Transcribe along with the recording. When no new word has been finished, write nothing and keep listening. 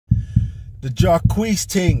The Jacquees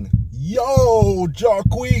thing. Yo,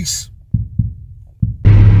 Jacquees.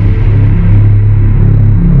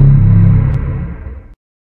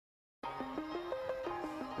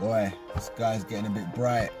 Boy, this guy's getting a bit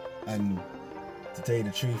bright, and to tell you the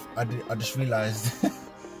truth, I just realised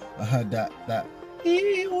I heard that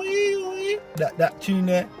tune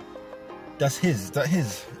there. That's his. Is that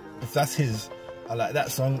his? If that's his, I like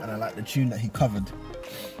that song, and I like the tune that he covered.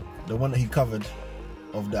 The one that he covered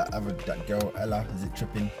of that girl Ella, is it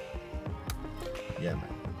Tripping? Yeah, man,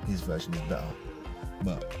 his version is better.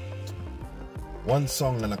 But one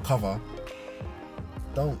song and a cover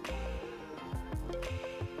don't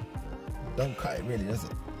cut it, really, does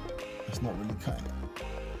it? It's not really cutting it.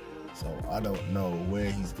 So I don't know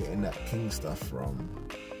where he's getting that King stuff from.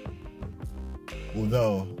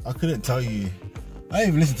 Although I couldn't tell you, I don't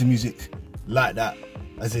even listen to music like that,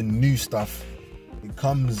 as in new stuff. It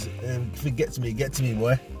comes, and if it gets me,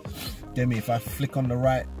 boy. Get me, if I flick on the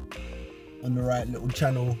right little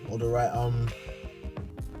channel, or the right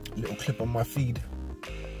little clip on my feed,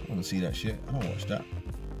 I don't see that shit. I don't watch that.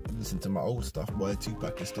 I listen to my old stuff, boy.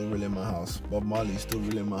 Tupac is still real in my house. Bob Marley is still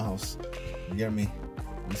real in my house. You get me?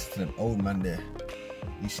 Listen to them old man there.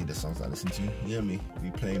 You see the songs I listen to. You hear me?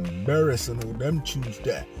 We playing Barris and all them tunes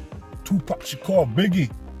there. Tupac Shakur,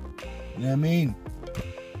 Biggie. You know what I mean?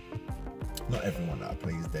 Not everyone that I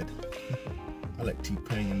play is dead. I like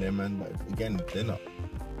T-Pain in there, man, but again, they're not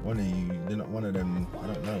one of you. They're not one of them. I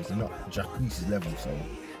don't know. They're not Jacquees' level, so.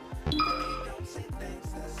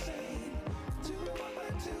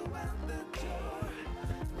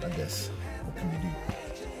 I guess what can we do?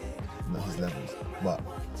 Not his levels. But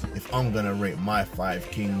if I'm gonna rate my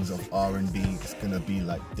 5 kings of R&B, it's gonna be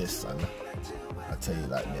like this, son. I tell you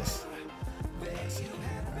like this.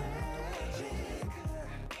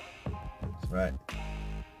 Right,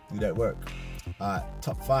 do that work. Alright,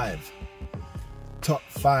 top 5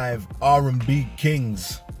 R&B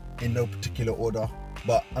kings in no particular order,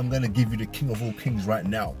 but I'm gonna give you the king of all kings right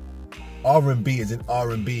now. R&B is in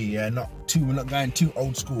R&B, yeah, we're not going too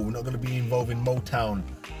old school. We're not gonna be involving Motown,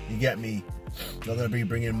 you get me? Not gonna be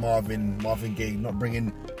bringing Marvin Gaye, not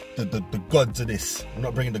bringing the gods of this. We're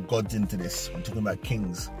not bringing the gods into this. We're talking about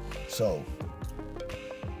kings. So,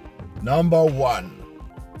 number 1,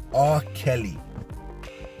 R. Kelly.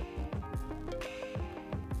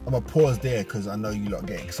 I'm gonna pause there because I know you lot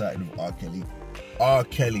get excited with R. Kelly. R.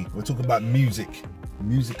 Kelly, we're talking about music.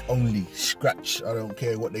 Music only. Scratch. I don't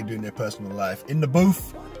care what they do in their personal life. In the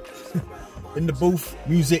booth. In the booth,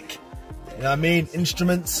 music. You know what I mean?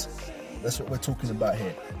 Instruments. That's what we're talking about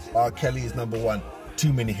here. R. Kelly is number 1.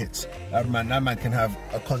 Too many hits. That man can have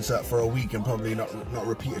a concert for a week and probably not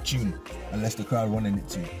repeat a tune unless the crowd wanted it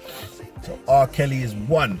to. So R. Kelly is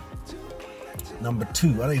 1. Number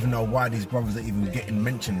 2, I don't even know why these brothers are even getting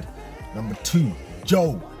mentioned. Number 2,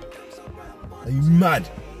 Joe. Are you mad?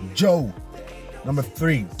 Joe. Number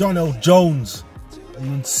 3, Donell Jones. Are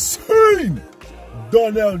you insane?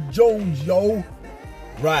 Donell Jones, yo.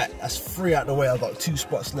 Right, that's 3 out the way. I've got 2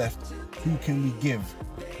 spots left. Who can we give?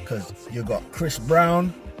 Because you got Chris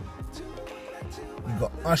Brown, you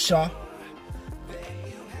got Usher,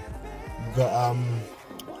 you got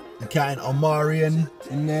the cat and Omarion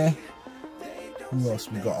in there. Who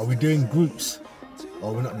else we got? Are we doing groups?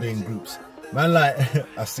 Oh, we're not doing groups. Man, like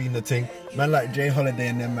I've seen the thing. Man, like Jay Holiday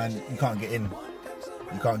and them, man, you can't get in.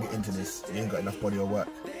 You can't get into this. You ain't got enough body of work.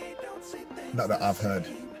 Not that I've heard.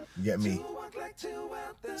 You get me?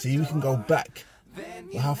 See, we can go back.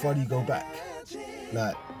 Well, how far do you go back?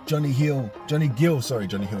 Like Johnny Gill, you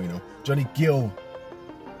know. Johnny Gill.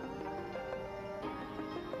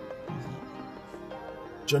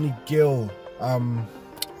 Johnny Gill.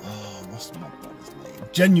 What's my brother's name?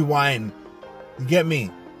 Genuine. You get me?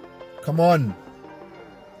 Come on.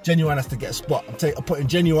 Genuine has to get a spot. I'm putting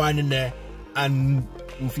Genuine in there, and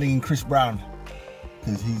we're flinging Chris Brown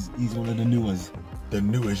because he's one of the new ones. The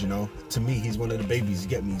newest, you know. To me, he's one of the babies. You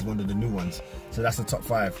get me? He's one of the new ones. So that's the top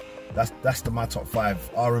 5. That's my top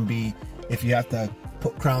 5 R&B. If you have to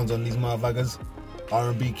put crowns on these motherfuckers,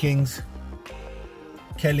 R&B kings: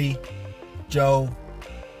 Kelly, Joe,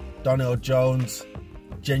 Donell Jones,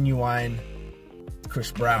 Genuine,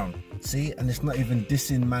 Chris Brown. See, and it's not even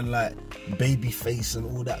dissing man like Babyface and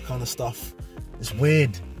all that kind of stuff. It's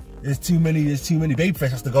weird. There's too many.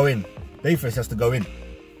 Babyface has to go in. Babyface has to go in.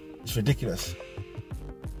 It's ridiculous.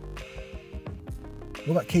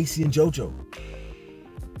 What about Casey and JoJo?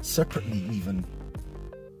 Separately, even.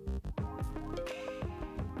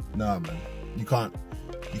 Nah, man. You can't.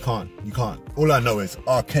 All I know is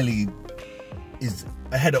R. Kelly is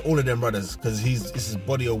ahead of all of them brothers because this is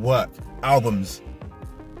body of work. Albums.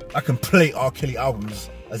 I can play R. Kelly albums,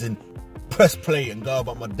 as in press play and go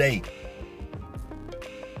about my day.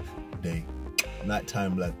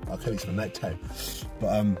 Nighttime, lad. R. Kelly's for nighttime.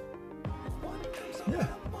 But yeah,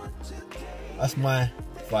 that's my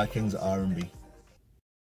 5 Kings of R&B.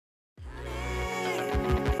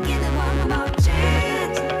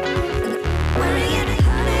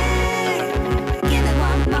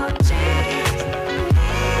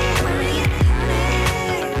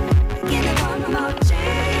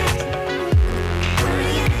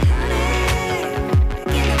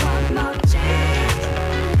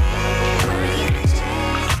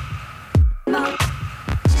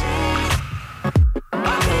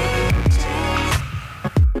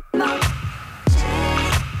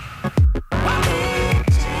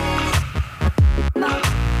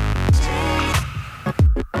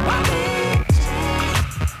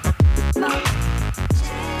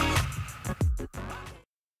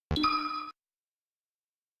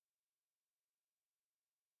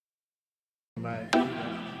 Right. They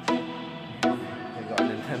got a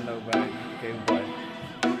Nintendo bag, Game Boy.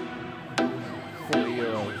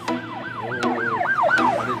 40-year-olds.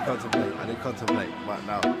 Oh, I did contemplate, but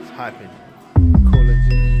now it's hyping. Call of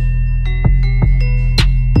Duty.